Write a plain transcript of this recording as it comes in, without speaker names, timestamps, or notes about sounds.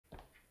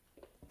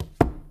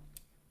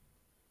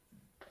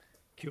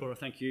Kia ora,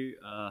 thank you.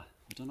 I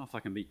don't know if I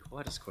can be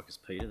quite as quick as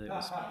Peter. That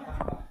was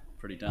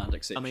pretty darned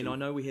exceptional. I mean, I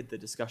know we had the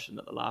discussion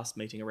at the last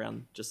meeting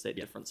around just that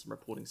difference in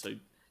reporting, so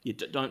you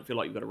don't feel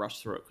like you've got to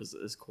rush through it because it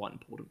is quite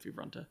important for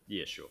everyone to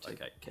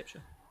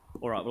capture.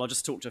 All right, well, I'll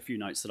just talk to a few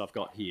notes that I've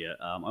got here.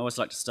 I always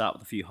like to start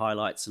with a few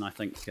highlights, and I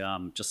think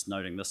just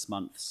noting this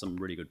month, some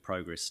really good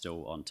progress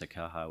still on Te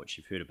Kaha, which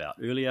you've heard about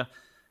earlier,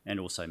 and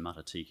also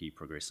Matatiki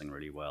progressing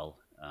really well.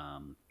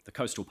 The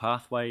Coastal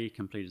Pathway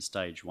completed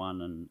stage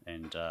 1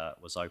 and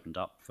was opened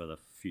up for the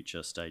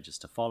future stages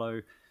to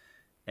follow,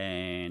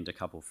 and a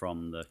couple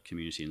from the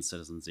community and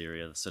citizens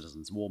area. The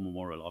Citizens War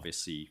Memorial,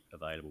 obviously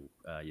available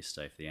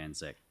yesterday for the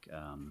Anzac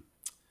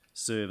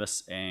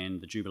service,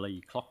 and the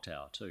Jubilee Clock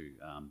Tower too,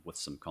 with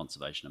some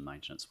conservation and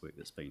maintenance work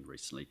that's been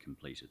recently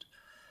completed.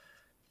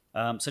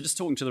 So just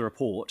talking to the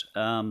report,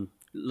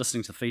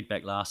 listening to the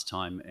feedback last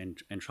time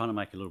and trying to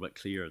make a little bit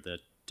clearer the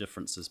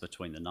differences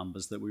between the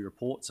numbers that we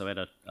report. So at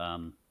a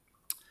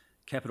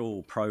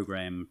capital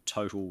program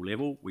total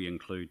level, we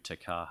include Te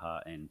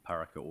Kaha and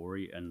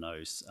Parakaori in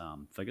those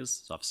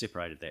figures. So I've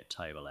separated that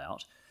table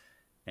out,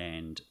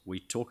 and we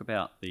talk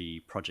about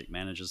the project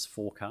manager's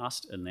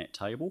forecast in that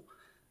table.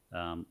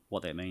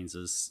 What that means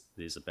is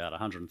there's about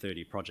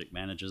 130 project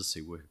managers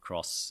who work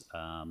across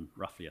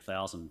roughly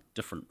 1,000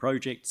 different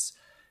projects,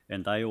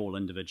 and they all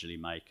individually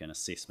make an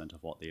assessment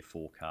of what their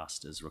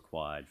forecast is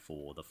required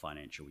for the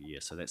financial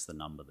year. So that's the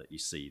number that you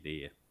see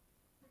there.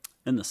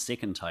 In the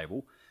second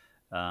table,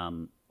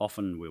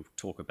 often we'll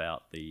talk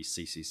about the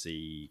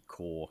CCC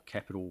core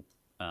capital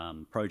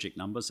project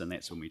numbers, and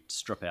that's when we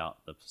strip out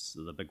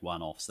the big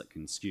one-offs that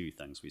can skew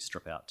things. We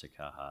strip out Te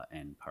Kaha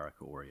and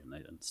Parakaori in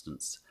that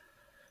instance.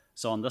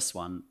 So on this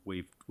one,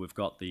 we've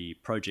got the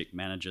project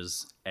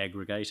manager's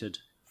aggregated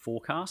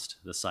forecast,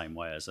 the same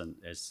way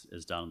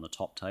as done in the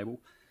top table.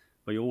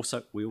 We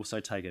also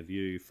take a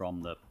view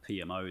from the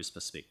PMO's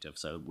perspective.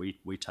 So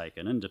we take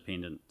an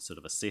independent sort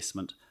of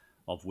assessment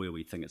of where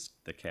we think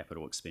the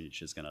capital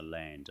expenditure is going to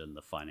land in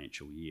the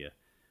financial year.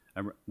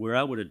 And we're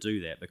able to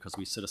do that because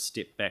we sort of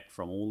step back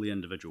from all the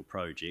individual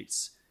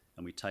projects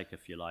and we take,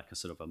 if you like, a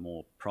sort of a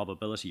more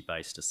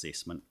probability-based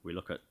assessment. We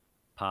look at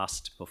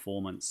past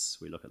performance,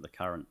 we look at the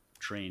current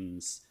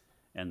trends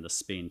and the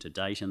spend to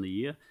date in the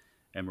year,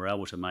 and we're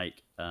able to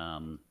make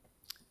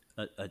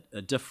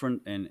a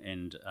different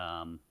and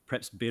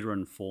perhaps better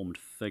informed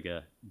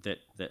figure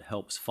that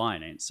helps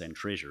finance and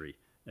treasury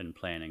in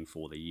planning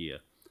for the year.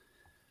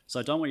 So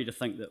I don't want you to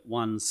think that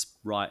one's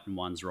right and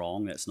one's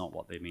wrong. That's not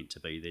what they're meant to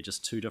be. They're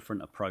just two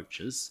different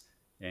approaches,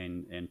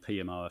 and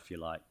PMO, if you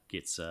like,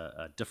 gets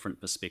a different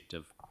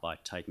perspective by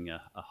taking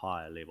a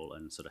higher level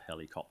and sort of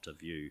helicopter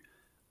view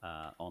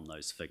on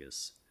those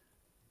figures.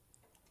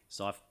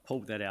 So I've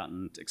pulled that out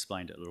and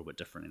explained it a little bit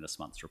different in this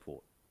month's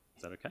report.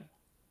 Is that okay?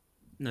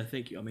 No,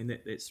 thank you. I mean,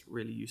 that's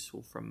really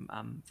useful from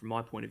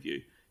my point of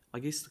view. I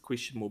guess the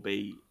question will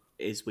be,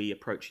 as we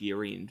approach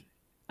year end,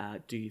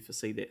 do you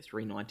foresee that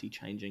 390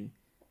 changing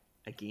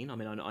again? I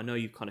mean, I know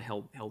you've kind of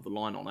held the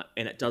line on it,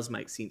 and it does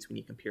make sense when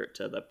you compare it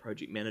to the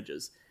project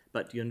managers,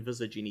 but do you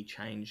envisage any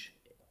change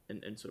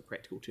in sort of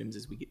practical terms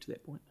as we get to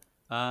that point?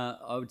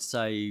 I would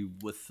say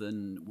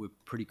we're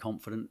pretty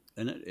confident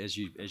in it. As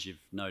you've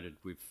noted,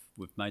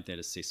 we've made that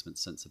assessment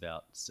since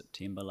about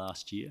September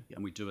last year,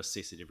 and we do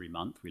assess it every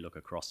month. We look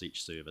across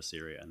each service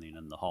area and then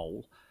in the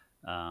whole.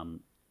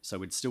 So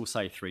we'd still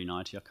say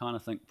 390. I kind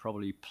of think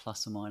probably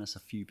plus or minus a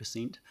few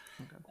percent.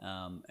 Okay.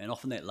 And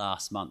often that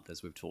last month,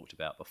 as we've talked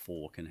about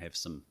before, can have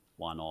some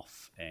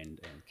one-off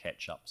and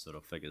catch-up sort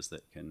of figures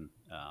that can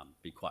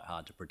be quite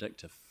hard to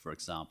predict. If, for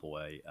example,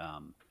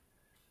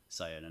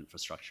 say an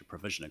infrastructure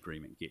provision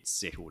agreement gets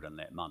settled in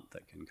that month,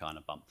 it can kind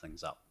of bump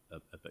things up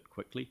a bit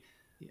quickly.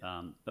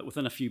 Yeah. But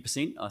within a few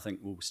percent, I think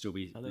we'll still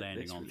be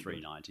landing on really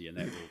 390, and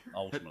that will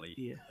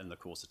ultimately, in the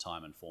course of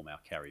time, inform our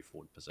carry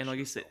forward position. And I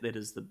guess that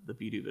is the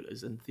beauty of it,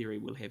 is in theory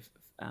we'll have,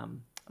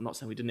 I'm not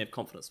saying we didn't have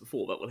confidence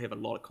before, but we'll have a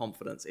lot of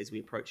confidence as we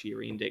approach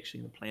year end actually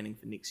in the planning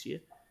for next year.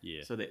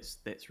 Yeah. So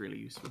that's really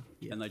useful.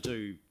 Yeah. And they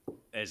do,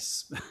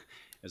 as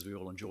we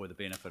all enjoy the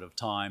benefit of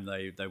time,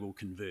 they will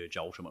converge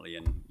ultimately,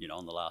 and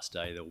on the last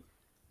day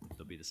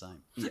they'll be the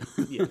same.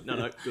 Yeah.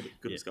 No,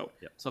 good as gold.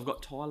 Yeah. So I've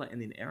got Tyler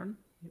and then Aaron.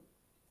 Yep.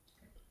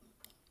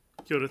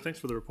 Kia ora, thanks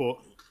for the report.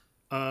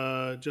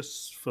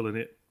 Just filling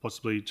it,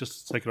 possibly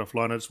just take it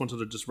offline. I just wanted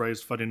to just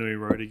raise Whanenui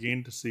Road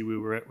again to see where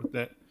we're at with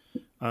that.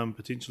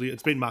 Potentially,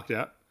 it's been marked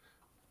out.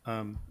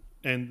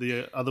 And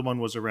the other one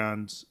was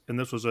around, and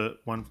this was a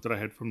one that I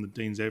had from the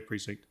Dean's Ave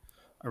precinct,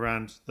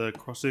 around the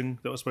crossing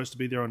that was supposed to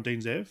be there on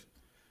Dean's Ave.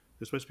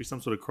 There's supposed to be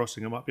some sort of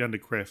crossing. It might be under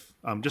CRAF.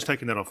 Just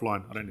taking that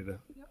offline. I don't need to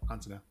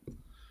answer now.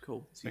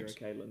 Cool. So Thanks.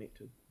 You're okay, Lynette,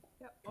 to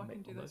I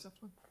can do those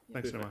offline.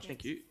 Thanks so much.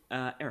 Thank you.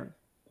 Aaron.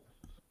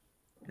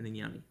 And then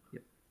Yanni.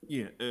 Yep.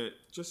 Yeah,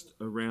 just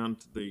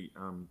around the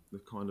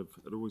kind of,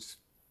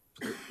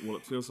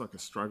 it feels like a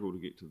struggle to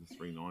get to the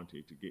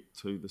 390, to get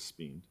to the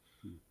spend.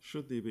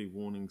 Should there be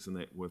warnings in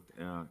that with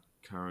our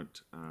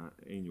current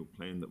annual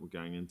plan that we're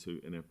going into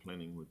and our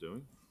planning we're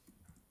doing?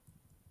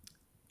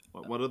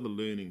 Like, what are the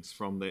learnings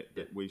from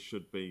that we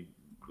should be,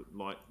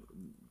 like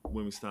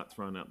when we start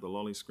throwing out the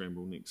lolly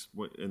scramble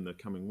in the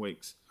coming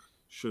weeks,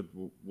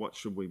 what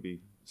should we be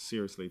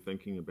seriously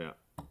thinking about?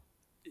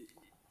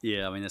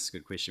 Yeah, I mean, that's a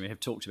good question. We have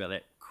talked about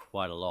that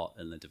quite a lot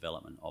in the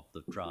development of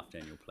the draft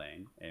annual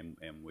plan,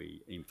 and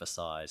we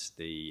emphasise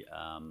the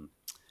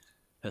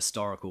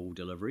historical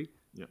delivery,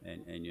 Yep.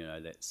 and you know,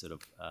 that sort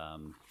of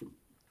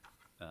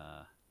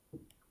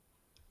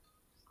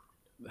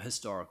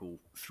historical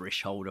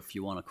threshold, if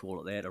you want to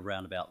call it that,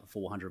 around about the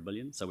 400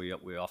 billion. So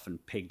we often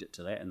pegged it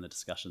to that in the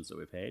discussions that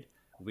we've had.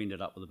 We've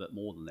ended up with a bit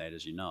more than that,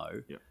 as you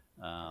know, Yep.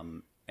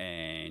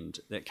 and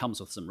that comes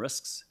with some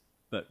risks.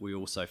 But we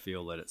also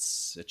feel that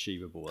it's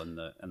achievable in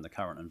the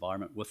current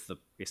environment with the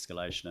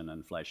escalation and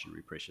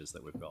inflationary pressures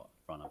that we've got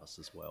in front of us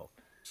as well.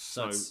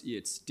 So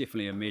it's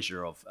definitely a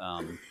measure of.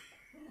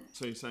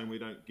 So you're saying we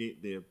don't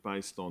get there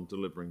based on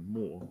delivering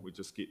more; we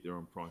just get there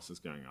on prices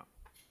going up.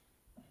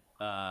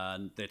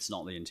 That's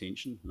not the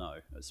intention. No,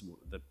 it's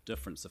the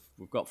difference. If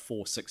we've got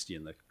 460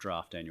 in the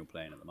draft annual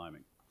plan at the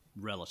moment,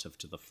 relative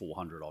to the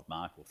 400 odd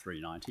mark or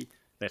 390,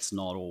 that's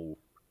not all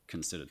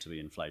considered to be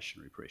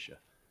inflationary pressure.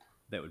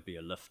 That would be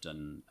a lift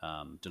in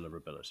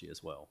deliverability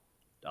as well,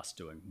 us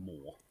doing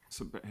more.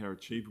 So, but how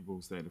achievable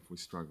is that if we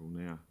struggle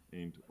now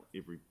and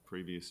every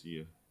previous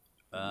year?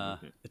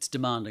 It's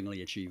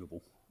demandingly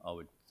achievable, I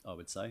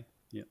would say.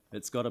 Yeah,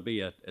 it's got to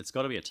be a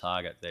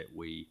target that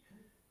we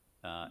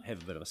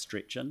have a bit of a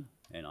stretch in,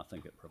 and I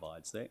think it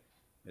provides that.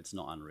 It's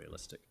not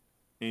unrealistic.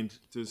 And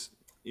does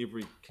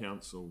every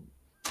council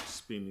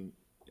spending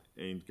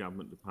and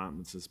government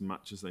departments as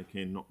much as they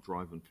can not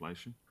drive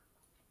inflation?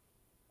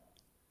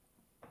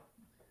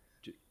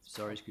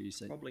 Sorry, could you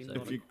say? Probably say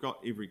not. If you've got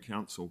every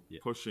council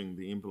pushing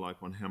the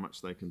envelope on how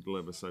much they can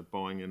deliver, so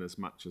buying in as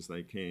much as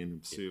they can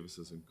of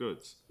services and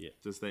goods,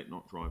 does that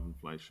not drive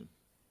inflation?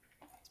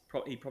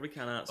 He probably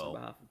can't answer on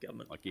behalf of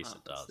government. I guess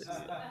it does.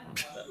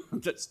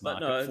 That's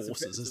market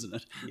forces, isn't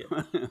it?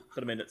 Yeah.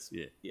 But I mean, it's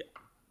yeah.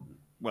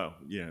 Well,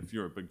 yeah, if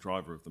you're a big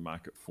driver of the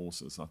market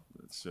forces,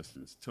 it's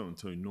 2 and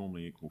 2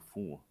 normally equal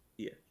 4.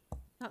 Yeah.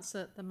 That's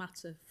the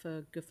matter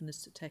for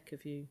governors to take a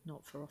view,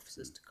 not for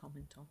officers to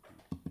comment on.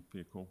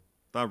 Fair call.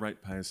 They're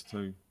ratepayers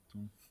too.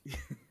 Tom.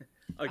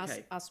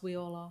 Okay. As we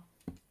all are.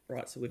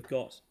 Right, so we've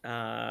got,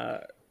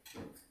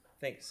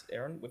 thanks,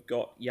 Aaron. We've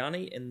got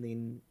Yanni and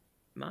then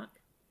Mark.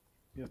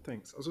 Yeah,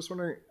 thanks. I was just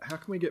wondering, how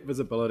can we get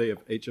visibility of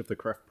each of the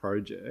craft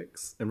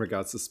projects in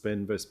regards to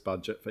spend versus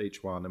budget for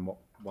each one and what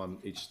one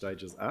each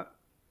stage is at?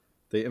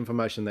 The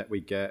information that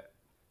we get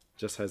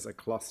just has a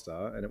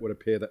cluster, and it would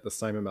appear that the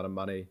same amount of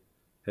money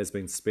has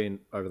been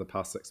spent over the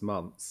past 6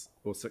 months,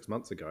 or 6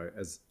 months ago,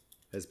 as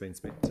has been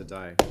spent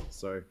today.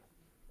 So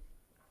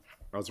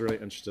I was really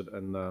interested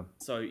in the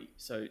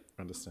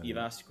understanding. You've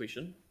asked a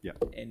question. Yeah.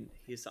 And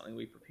here's something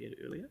we prepared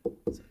earlier.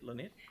 So,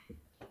 Lynette?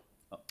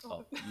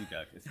 Oh, you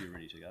go if you're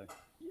ready to go.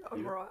 Yeah,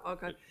 I'm all right. I'll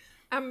go.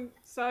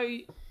 So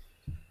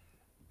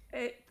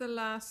at the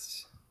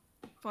last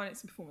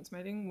Finance and Performance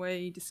meeting,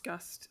 we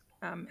discussed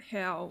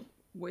how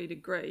we'd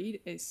agreed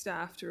as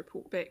staff to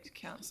report back to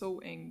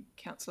council and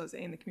councillors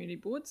and the community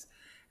boards,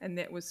 and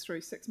that was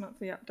through 6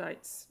 monthly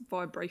updates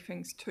via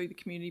briefings to the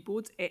community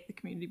boards at the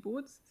community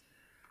boards,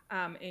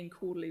 and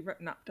quarterly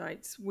written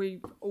updates.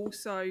 We've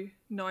also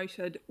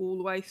noted all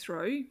the way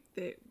through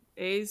that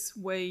as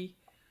we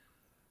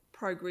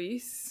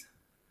progress,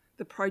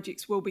 the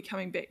projects will be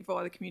coming back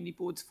via the community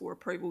boards for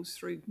approvals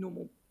through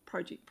normal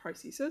project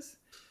processes,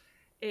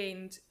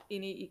 and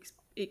any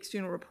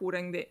external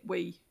reporting that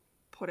we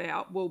put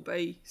out will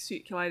be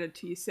circulated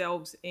to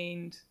yourselves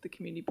and the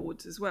community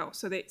boards as well.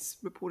 So that's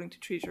reporting to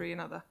Treasury and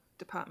other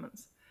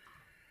departments.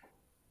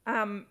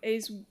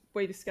 As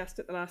we discussed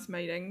at the last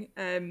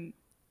meeting,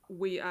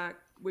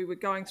 we're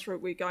going through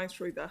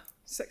the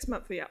 6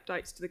 monthly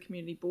updates to the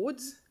community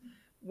boards.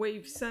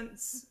 We've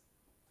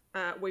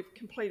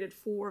completed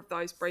 4 of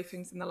those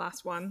briefings, and the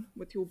last one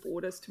with your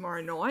board is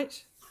tomorrow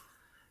night.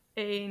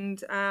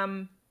 And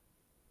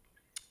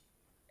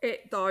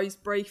at those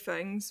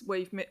briefings,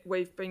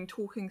 we've been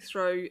talking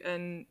through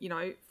in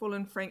full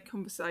and frank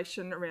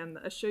conversation around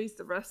the issues,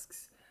 the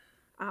risks,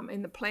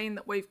 and the plan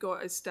that we've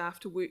got as staff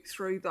to work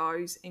through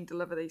those and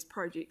deliver these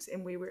projects,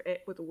 and where we're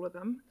at with all of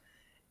them.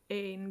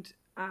 And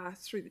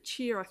through the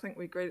chair, I think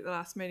we agreed at the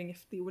last meeting,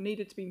 if there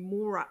needed to be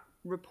more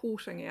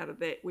reporting out of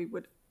that, we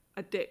would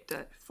adapt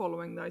it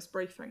following those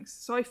briefings.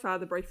 So far,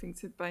 the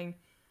briefings have been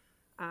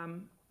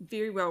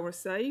very well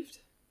received,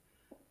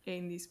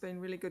 and there's been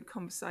really good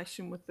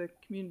conversation with the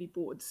community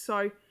boards.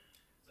 So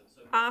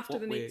after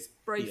the next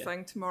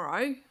briefing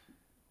tomorrow,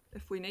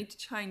 if we need to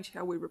change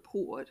how we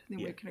report, then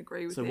we can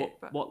agree with that.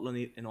 So what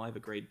Lynette and I have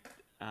agreed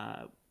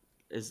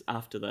is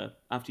after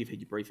you've had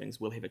your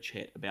briefings, we'll have a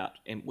chat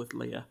with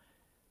Leah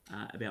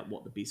about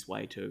what the best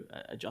way to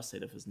adjust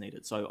that if is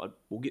needed. So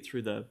we'll get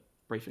through the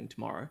briefing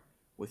tomorrow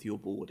with your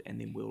board,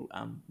 and then we'll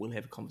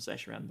have a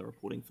conversation around the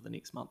reporting for the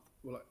next month.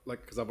 Well,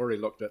 because I've already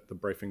looked at the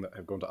briefing that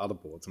have gone to other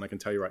boards, and I can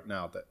tell you right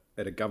now that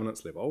at a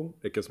governance level,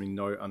 it gives me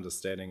no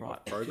understanding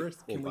of progress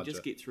or Can we budget.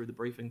 just get through the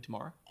briefing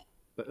tomorrow?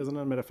 But isn't it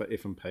a matter for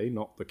F&P,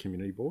 not the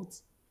community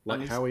boards?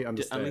 Like how we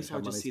understand unless how I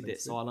just money's said being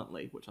that spent.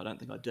 silently, which I don't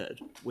think I did.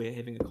 We're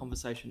having a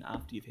conversation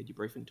after you've had your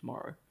briefing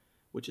tomorrow,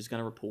 which is going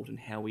to report on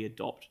how we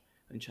adopt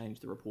and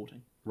change the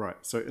reporting. Right.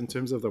 So in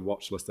terms of the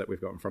watch list that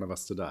we've got in front of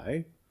us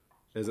today,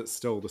 is it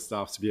still the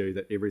staff's view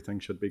that everything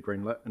should be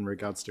greenlit in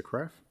regards to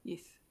CRAF?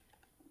 Yes.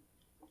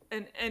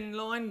 In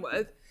line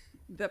with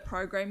the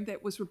program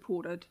that was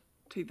reported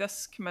to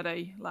this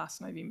committee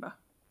last November.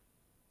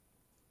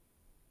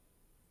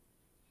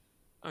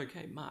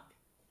 Okay, Mark.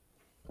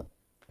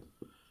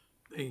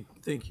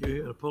 Thank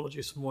you, and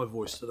apologies for my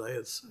voice today.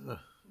 It's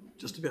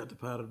just about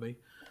departed me.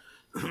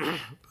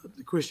 But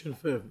the question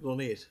for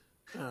Lynette,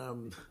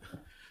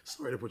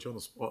 sorry to put you on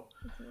the spot,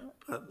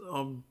 but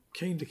I'm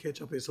keen to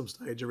catch up at some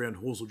stage around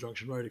Horsell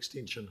Junction Road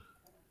extension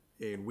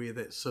and where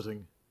that's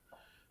sitting,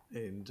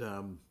 and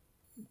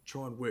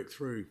try and work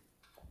through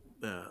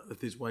if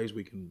there's ways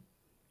we can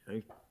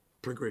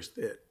progress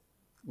that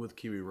with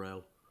Kiwi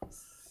Rail.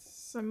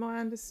 So my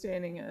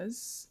understanding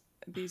is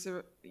there's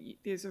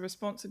a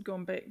response had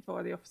gone back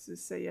via the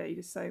Officer's CE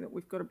to say that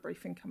we've got a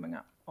briefing coming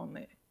up on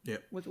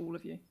that with all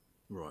of you.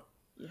 Right.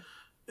 Yeah.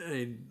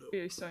 And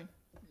Very soon.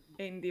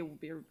 And there will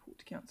be a report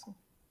to council.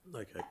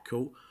 okay,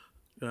 cool.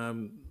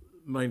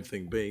 Main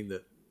thing being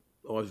that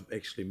I've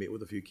actually met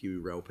with a few Kiwi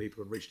Rail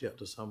people and reached out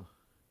to some,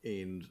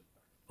 and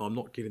I'm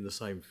not getting the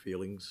same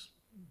feelings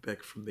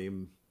back from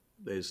them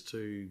as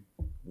to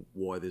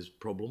why there's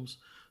problems.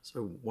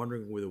 So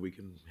wondering whether we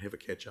can have a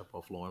catch up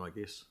offline, I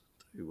guess.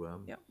 To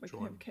We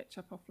can have a catch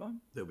up offline.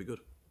 That'll be good.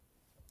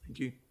 Thank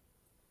you.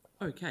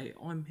 Okay,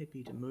 I'm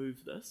happy to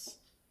move this.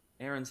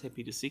 Aaron's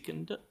happy to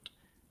second it.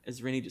 Is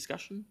there any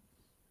discussion?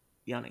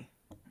 Yanni.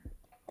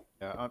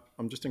 Yeah,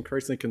 I'm just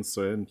increasingly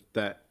concerned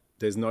that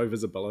there's no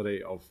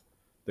visibility of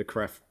the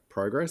CRAF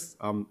progress.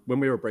 When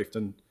we were briefed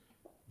in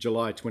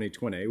July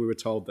 2020, we were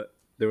told that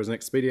there was an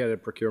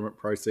expedited procurement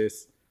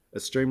process, a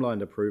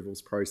streamlined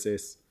approvals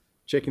process,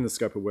 checking the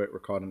scope of work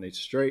required on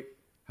each street,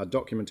 how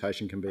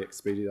documentation can be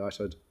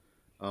expedited,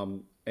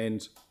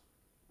 and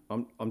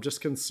I'm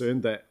just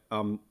concerned that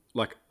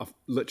I've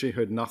literally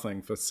heard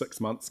nothing for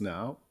 6 months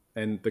now,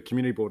 and the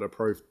community board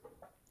approved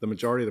the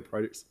majority of the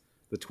projects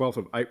the 12th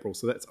of April,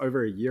 so that's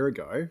over a year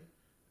ago,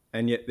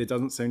 and yet there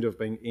doesn't seem to have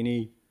been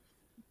any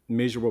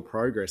measurable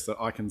progress that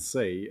I can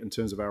see in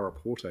terms of our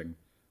reporting.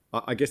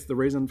 I guess the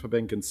reason for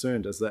being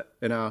concerned is that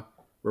in our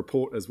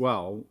report as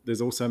well, there's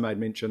also made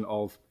mention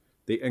of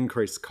the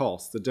increased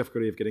costs, the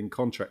difficulty of getting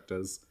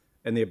contractors,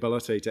 and the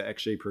ability to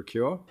actually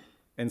procure.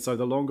 And so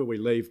the longer we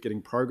leave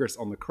getting progress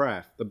on the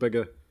CRAF, the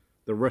bigger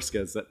the risk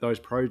is that those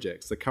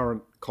projects, the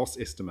current cost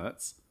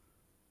estimates,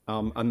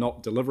 are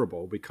not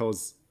deliverable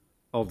because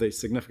of the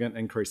significant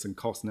increase in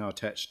cost now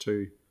attached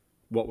to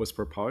what was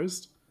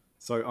proposed.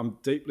 So I'm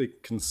deeply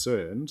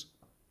concerned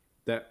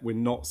that we're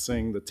not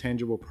seeing the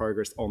tangible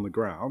progress on the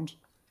ground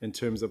in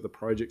terms of the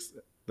projects,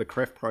 the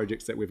CRAF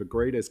projects that we've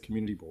agreed as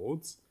community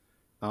boards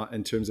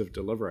in terms of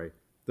delivery.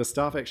 The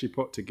staff actually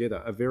put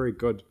together a very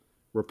good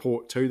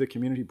report to the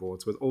community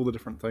boards with all the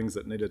different things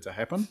that needed to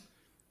happen.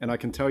 And I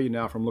can tell you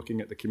now from looking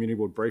at the community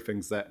board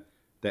briefings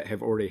that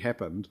have already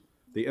happened,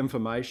 the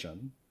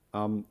information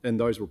in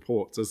those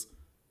reports is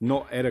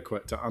not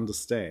adequate to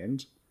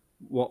understand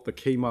what the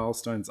key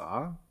milestones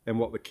are and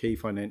what the key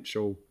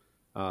financial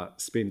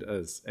spend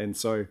is. And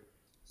so,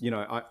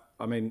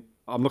 I mean,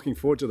 I'm looking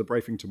forward to the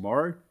briefing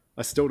tomorrow.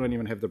 I still don't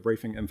even have the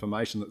briefing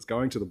information that's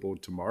going to the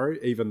board tomorrow,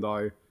 even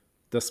though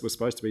this was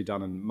supposed to be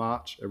done in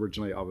March.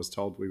 Originally, I was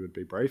told we would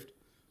be briefed.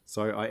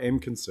 So I am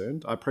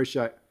concerned. I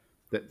appreciate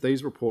that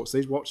these reports,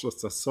 these watch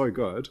lists are so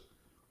good,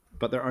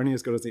 but they're only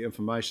as good as the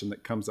information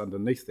that comes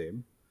underneath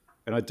them.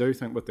 And I do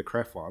think with the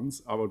CRAF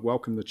ones, I would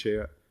welcome the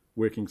chair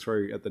working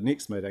through at the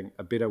next meeting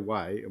a better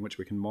way in which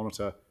we can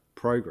monitor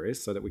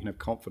progress so that we can have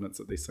confidence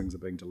that these things are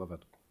being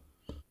delivered.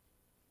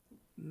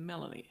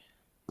 Melanie.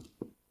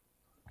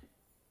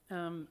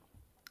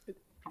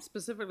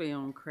 Specifically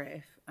on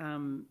CRAF,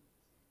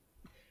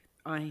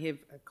 I have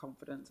a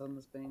confidence on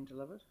this being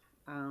delivered.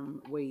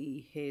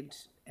 We had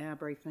our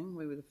briefing,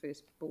 we were the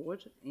first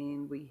board,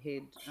 and we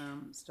had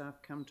staff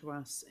come to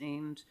us,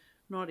 and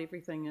not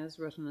everything is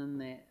written in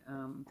that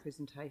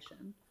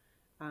presentation,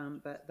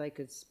 but they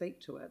could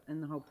speak to it,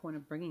 and the whole point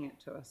of bringing it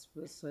to us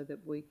was so that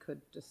we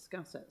could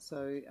discuss it.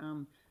 So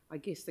I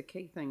guess the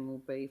key thing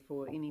will be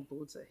for any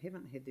boards that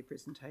haven't had their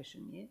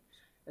presentation yet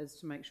is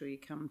to make sure you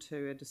come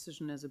to a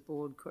decision as a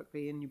board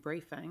quickly in your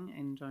briefing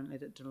and don't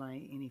let it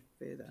delay any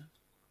further.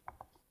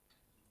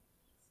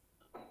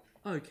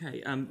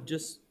 Okay,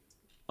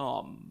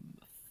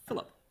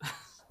 Philip.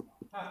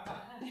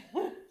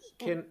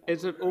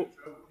 Is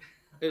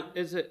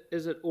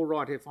it all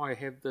right if I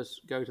have this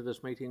go to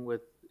this meeting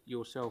with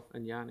yourself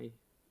and Yanni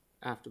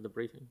after the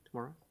briefing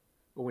tomorrow,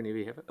 or whenever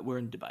you have it? We're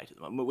in debate at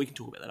the moment. We can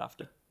talk about that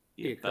after.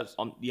 Yeah, but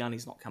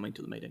Yanni's not coming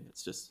to the meeting.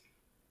 It's just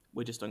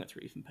we're just doing it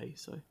through F&P.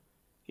 So,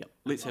 yeah,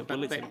 let's have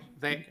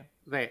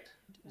that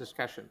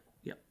discussion.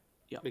 Yeah,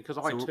 because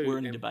we're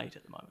in debate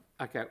at the moment.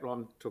 Okay, well,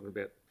 I'm talking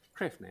about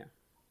CRAF now.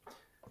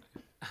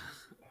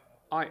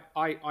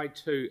 I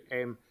too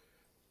am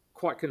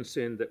quite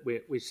concerned that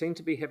we seem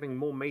to be having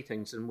more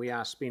meetings than we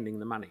are spending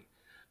the money.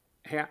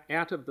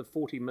 Out of the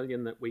 40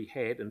 million that we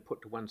had and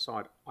put to one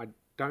side, I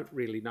don't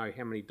really know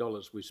how many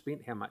dollars we've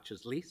spent, how much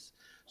is less.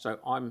 So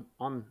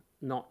I'm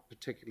not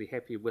particularly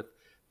happy with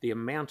the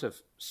amount of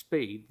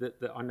speed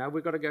that I know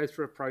we've got to go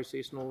through a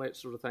process and all that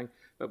sort of thing,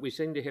 but we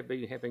seem to have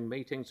been having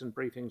meetings and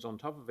briefings on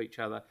top of each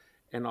other,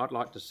 and I'd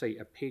like to see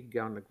a peg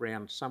go on the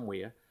ground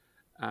somewhere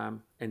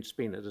and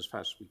spend it as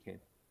fast as we can.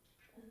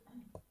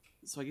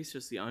 So I guess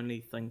just the only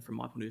thing from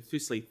my point of view,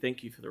 firstly,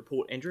 thank you for the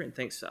report, Andrew, and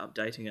thanks for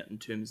updating it in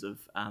terms of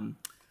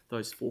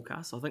those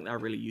forecasts. I think they're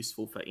really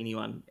useful for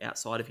anyone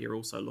outside of here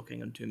also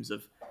looking in terms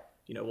of,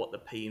 you know, what the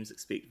PMs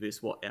expect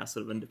versus what our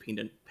sort of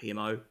independent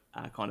PMO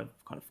kind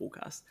of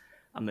forecast.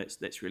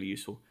 That's really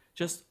useful.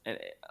 Just, I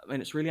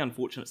mean, it's really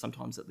unfortunate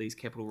sometimes that these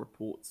capital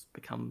reports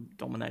become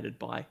dominated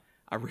by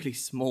a really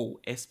small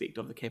aspect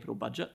of the capital budget.